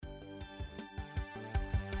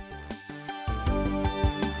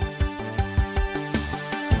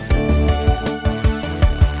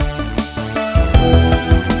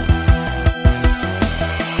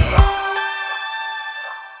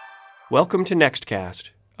Welcome to Nextcast,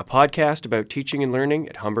 a podcast about teaching and learning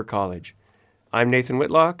at Humber College. I'm Nathan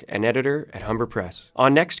Whitlock, an editor at Humber Press.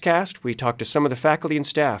 On Nextcast, we talk to some of the faculty and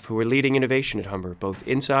staff who are leading innovation at Humber, both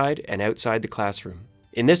inside and outside the classroom.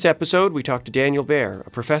 In this episode, we talk to Daniel Baer, a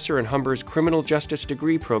professor in Humber's Criminal Justice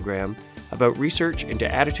Degree program, about research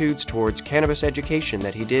into attitudes towards cannabis education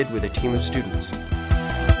that he did with a team of students.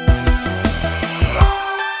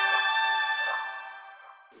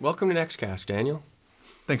 Welcome to Nextcast, Daniel.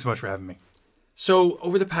 Thanks so much for having me. So,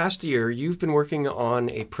 over the past year, you've been working on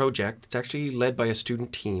a project that's actually led by a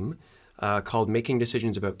student team called Making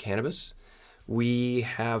Decisions About Cannabis. We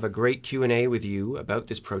have a great Q&A with you about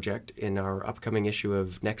this project in our upcoming issue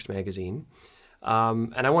of Next Magazine.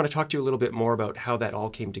 And I want to talk to you a little bit more about how that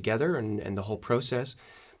all came together and the whole process.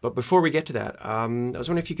 But before we get to that, I was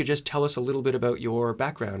wondering if you could just tell us a little bit about your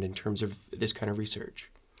background in terms of this kind of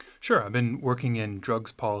research. Sure. I've been working in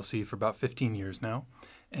drugs policy for about 15 years now.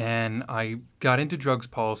 And I got into drugs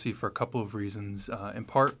policy for a couple of reasons, in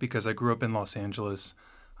part because I grew up in Los Angeles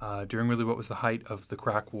during really what was the height of the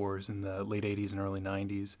crack wars in the late 80s and early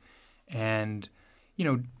 90s. And, you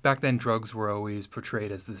know, back then drugs were always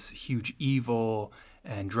portrayed as this huge evil,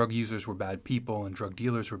 and drug users were bad people and drug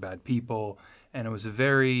dealers were bad people. And it was a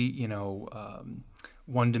very,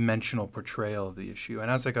 one-dimensional portrayal of the issue. And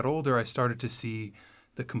as I got older, I started to see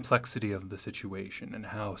the complexity of the situation and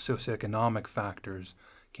how socioeconomic factors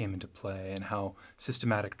came into play and how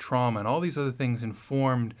systematic trauma and all these other things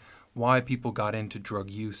informed why people got into drug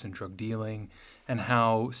use and drug dealing, and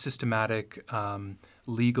how systematic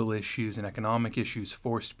legal issues and economic issues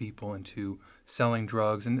forced people into selling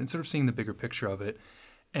drugs, and sort of seeing the bigger picture of it.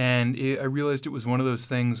 And I realized it was one of those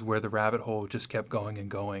things where the rabbit hole just kept going and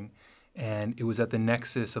going, and it was at the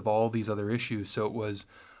nexus of all these other issues. So it was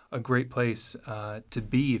a great place to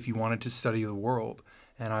be if you wanted to study the world.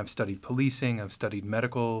 And I've studied policing, I've studied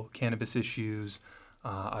medical cannabis issues,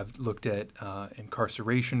 I've looked at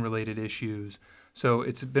incarceration-related issues. So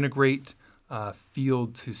it's been a great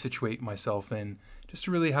field to situate myself in, just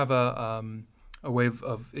to really have a way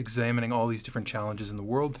of examining all these different challenges in the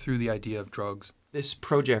world through the idea of drugs. This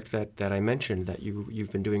project that I mentioned that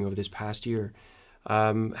you've been doing over this past year,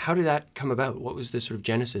 how did that come about? What was the sort of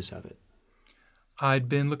genesis of it? I'd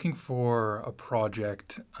been looking for a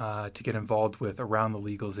project to get involved with around the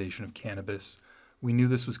legalization of cannabis. We knew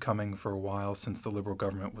this was coming for a while since the Liberal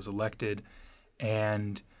government was elected.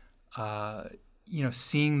 And,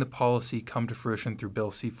 seeing the policy come to fruition through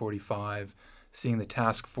Bill C-45, seeing the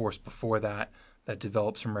task force before that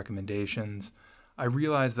developed some recommendations, I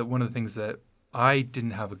realized that one of the things that I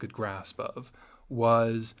didn't have a good grasp of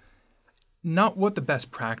was not what the best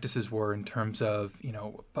practices were in terms of,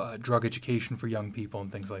 drug education for young people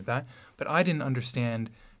and things like that, but I didn't understand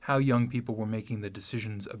how young people were making the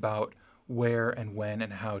decisions about where and when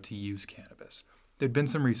and how to use cannabis. There'd been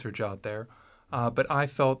some research out there, but I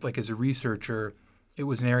felt like as a researcher, it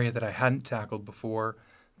was an area that I hadn't tackled before,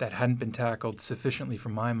 that hadn't been tackled sufficiently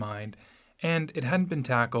from my mind, and it hadn't been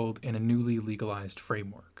tackled in a newly legalized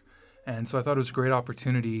framework. And so I thought it was a great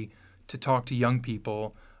opportunity to talk to young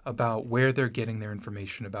people about where they're getting their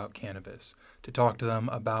information about cannabis, to talk to them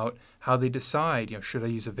about how they decide, should I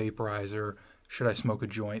use a vaporizer, should I smoke a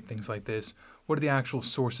joint, things like this. What are the actual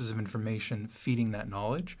sources of information feeding that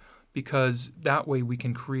knowledge? Because that way we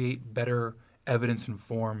can create better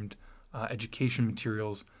evidence-informed education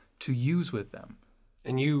materials to use with them.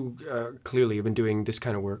 And you clearly have been doing this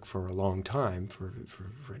kind of work for a long time, for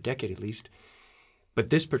a decade at least. But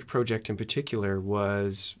this project in particular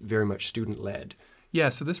was very much student-led. Yeah,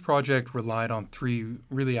 so this project relied on 3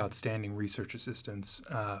 really outstanding research assistants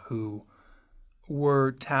who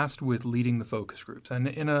were tasked with leading the focus groups. And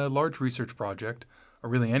in a large research project, or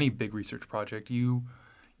really any big research project, you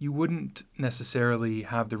wouldn't necessarily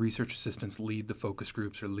have the research assistants lead the focus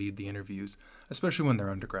groups or lead the interviews, especially when they're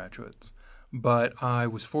undergraduates. But I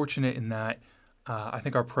was fortunate in that I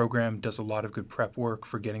think our program does a lot of good prep work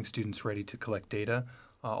for getting students ready to collect data.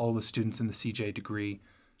 All the students in the CJ degree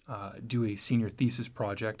do a senior thesis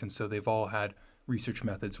project, and so they've all had research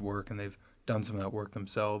methods work, and they've done some of that work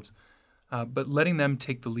themselves. But letting them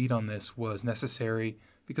take the lead on this was necessary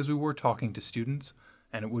because we were talking to students,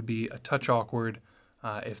 and it would be a touch awkward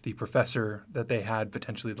if the professor that they had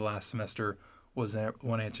potentially the last semester was the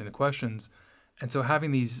one answering the questions. And so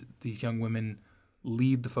having these young women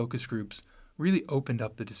lead the focus groups really opened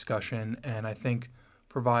up the discussion, and I think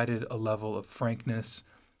provided a level of frankness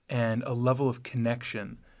and a level of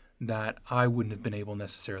connection that I wouldn't have been able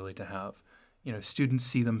necessarily to have. Students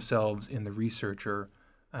see themselves in the researcher,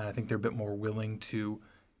 and I think they're a bit more willing to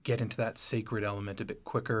get into that sacred element a bit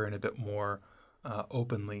quicker and a bit more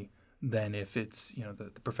openly than if it's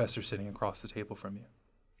the professor sitting across the table from you.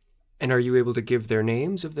 And are you able to give their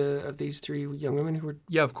names of these three young women who were?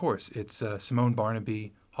 Yeah, of course. It's Simone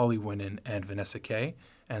Barnaby, Holly Winnan, and Vanessa Kay,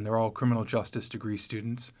 and they're all criminal justice degree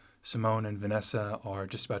students. Simone and Vanessa are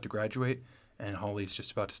just about to graduate, and Holly's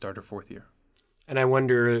just about to start her 4th year. And I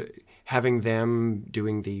wonder, having them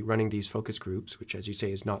running these focus groups, which, as you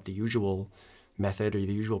say, is not the usual method or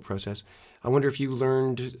the usual process, I wonder if you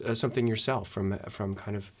learned something yourself from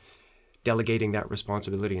kind of delegating that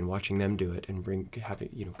responsibility and watching them do it and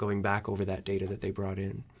going back over that data that they brought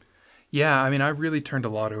in. Yeah, I mean, I really turned a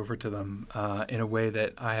lot over to them in a way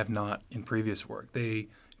that I have not in previous work. They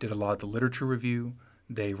did a lot of the literature review.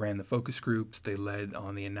 They ran the focus groups. They led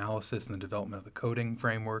on the analysis and the development of the coding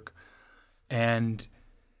framework. And,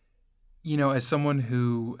 as someone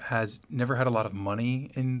who has never had a lot of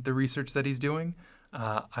money in the research that he's doing,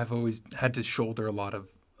 I've always had to shoulder a lot of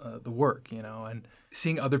the work, and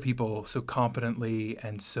seeing other people so competently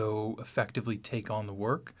and so effectively take on the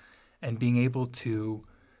work and being able to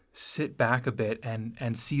sit back a bit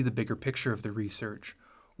and see the bigger picture of the research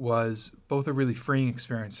was both a really freeing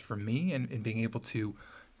experience for me and being able to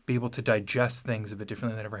digest things a bit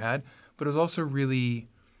differently than I ever had, but it was also really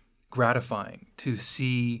gratifying to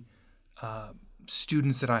see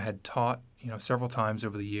students that I had taught, several times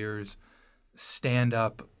over the years stand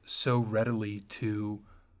up so readily to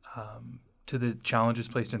the challenges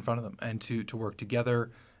placed in front of them and to work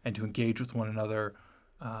together and to engage with one another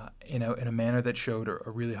in a manner that showed a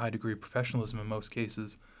really high degree of professionalism in most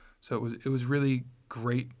cases. So it was really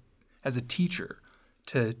great as a teacher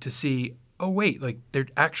to see, oh wait, like they're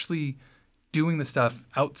actually doing the stuff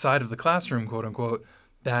outside of the classroom, quote unquote,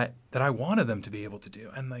 that I wanted them to be able to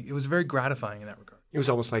do. And like it was very gratifying in that regard. It was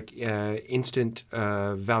almost like instant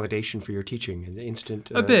validation for your teaching, and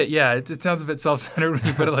instant. A bit, yeah. It sounds a bit self-centered when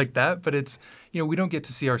you put it like that, but it's we don't get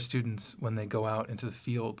to see our students when they go out into the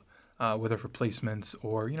field, whether for placements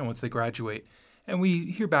or once they graduate, and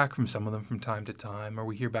we hear back from some of them from time to time, or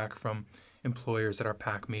we hear back from employers at our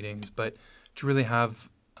PAC meetings. But to really have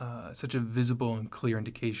such a visible and clear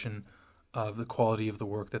indication of the quality of the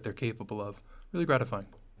work that they're capable of, really gratifying.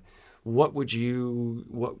 What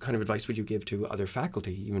kind of advice would you give to other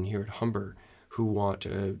faculty, even here at Humber, who want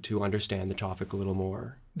to understand the topic a little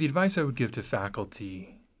more? The advice I would give to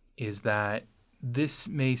faculty is that this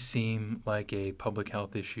may seem like a public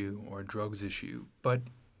health issue or a drugs issue, but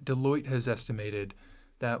Deloitte has estimated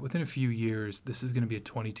that within a few years, this is going to be a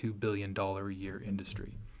 $22 billion a year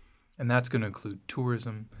industry. And that's going to include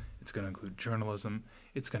tourism, it's going to include journalism,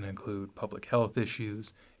 it's going to include public health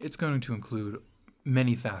issues, it's going to include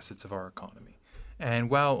many facets of our economy. And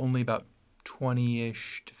while only about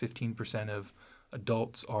 20-ish to 15% of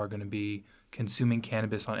adults are going to be consuming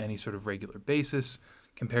cannabis on any sort of regular basis,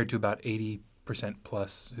 compared to about 80%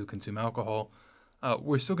 plus who consume alcohol,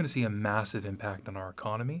 we're still going to see a massive impact on our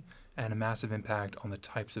economy and a massive impact on the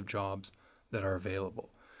types of jobs that are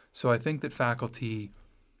available. So I think that faculty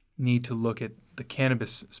need to look at the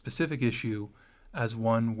cannabis-specific issue as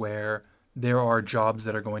one where there are jobs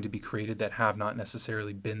that are going to be created that have not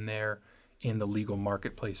necessarily been there in the legal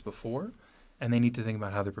marketplace before, and they need to think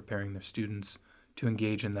about how they're preparing their students to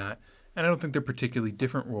engage in that. And I don't think they're particularly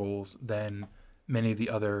different roles than many of the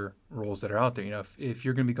other roles that are out there. If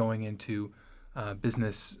you're going to be going into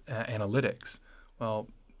business analytics, well,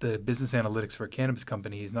 the business analytics for a cannabis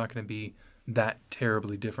company is not going to be that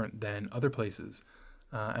terribly different than other places.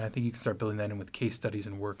 And I think you can start building that in with case studies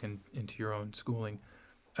and work into your own schooling.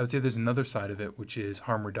 I would say there's another side of it, which is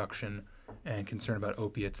harm reduction and concern about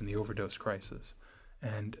opiates and the overdose crisis.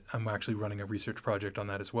 And I'm actually running a research project on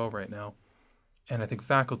that as well right now. And I think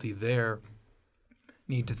faculty there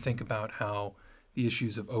need to think about how the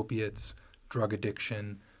issues of opiates, drug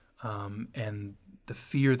addiction, and the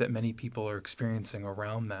fear that many people are experiencing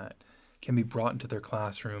around that can be brought into their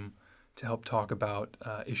classroom to help talk about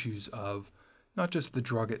issues of not just the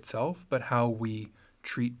drug itself, but how we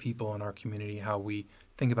treat people in our community, how we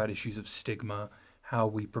think about issues of stigma, how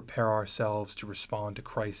we prepare ourselves to respond to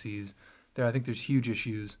crises. I think there's huge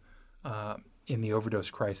issues in the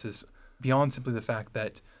overdose crisis, beyond simply the fact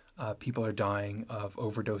that people are dying of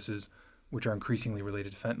overdoses, which are increasingly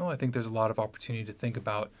related to fentanyl. I think there's a lot of opportunity to think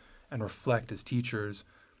about and reflect as teachers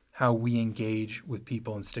how we engage with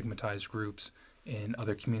people in stigmatized groups in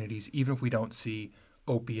other communities, even if we don't see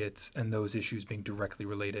opiates and those issues being directly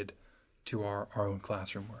related to our own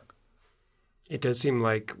classroom work. It does seem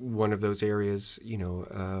like one of those areas,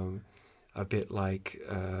 a bit like,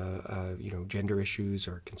 gender issues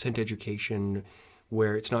or consent education,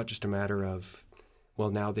 where it's not just a matter of, well,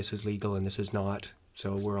 now this is legal and this is not,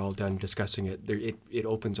 so we're all done discussing it. It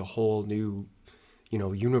opens a whole new,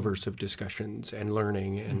 universe of discussions and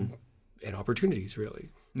learning and opportunities, really.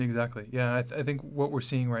 Exactly. Yeah, I think what we're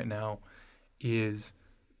seeing right now is,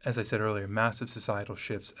 as I said earlier, massive societal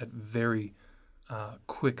shifts at very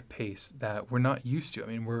quick pace that we're not used to. I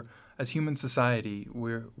mean, as human society,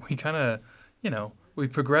 we kind of,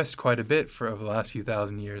 we've progressed quite a bit over the last few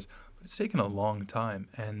thousand years, but it's taken a long time.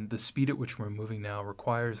 And the speed at which we're moving now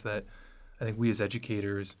requires that I think we as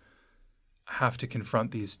educators have to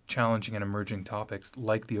confront these challenging and emerging topics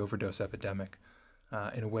like the overdose epidemic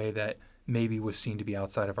in a way that maybe was seen to be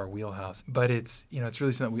outside of our wheelhouse. But it's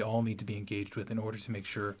really something we all need to be engaged with in order to make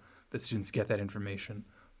sure that students get that information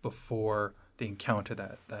before they encounter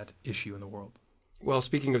that issue in the world. Well,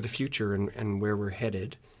 speaking of the future and where we're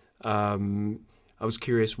headed, I was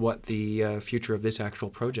curious what the future of this actual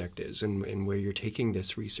project is and where you're taking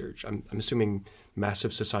this research. I'm assuming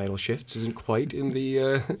massive societal shifts isn't quite in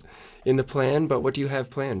the plan, but what do you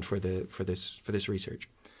have planned for this research?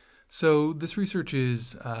 So this research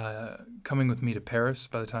is coming with me to Paris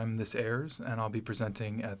by the time this airs, and I'll be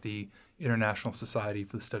presenting at the International Society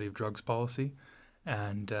for the Study of Drugs Policy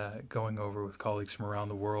and going over with colleagues from around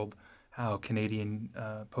the world how Canadian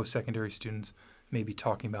post-secondary students may be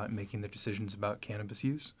talking about and making their decisions about cannabis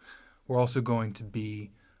use. We're also going to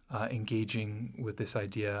be engaging with this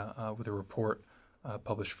idea with a report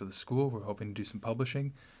published for the school. We're hoping to do some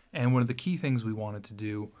publishing. And one of the key things we wanted to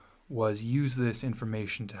do was use this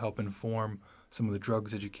information to help inform some of the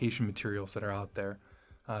drugs education materials that are out there.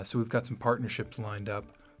 So we've got some partnerships lined up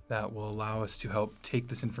that will allow us to help take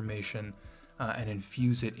this information and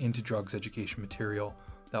infuse it into drugs education material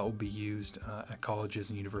that will be used at colleges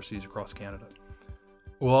and universities across Canada.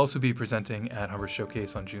 We'll also be presenting at Humber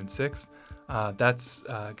Showcase on June 6th. That's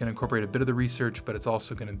going to incorporate a bit of the research, but it's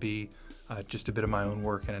also going to be just a bit of my own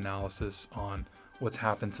work and analysis on what's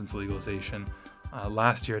happened since legalization.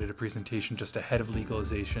 Last year I did a presentation just ahead of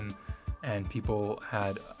legalization, and people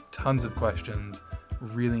had tons of questions,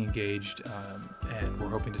 really engaged, and we're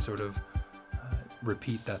hoping to sort of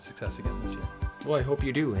repeat that success again this year. Well, I hope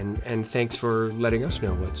you do, and thanks for letting us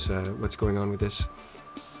know what's going on with this.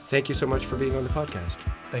 Thank you so much for being on the podcast.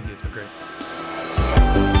 Thank you. It's been great.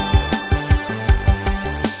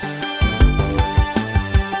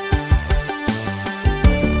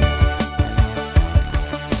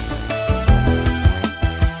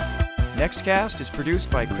 Nextcast is produced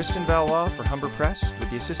by Kristen Valois for Humber Press with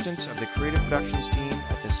the assistance of the Creative Productions team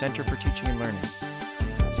at the Center for Teaching and Learning.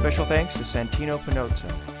 Special thanks to Santino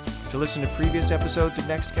Panozzo. To listen to previous episodes of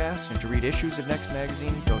Nextcast and to read issues of Next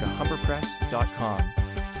Magazine, go to humberpress.com.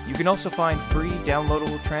 You can also find free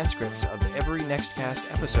downloadable transcripts of every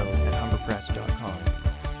Nextcast episode at humberpress.com.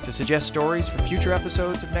 To suggest stories for future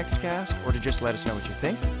episodes of Nextcast, or to just let us know what you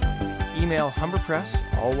think, email humberpress,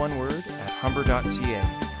 all one word, at humber.ca.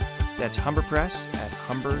 That's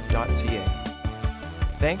humberpress@humber.ca.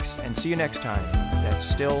 Thanks, and see you next time. That's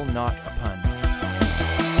still not a pun.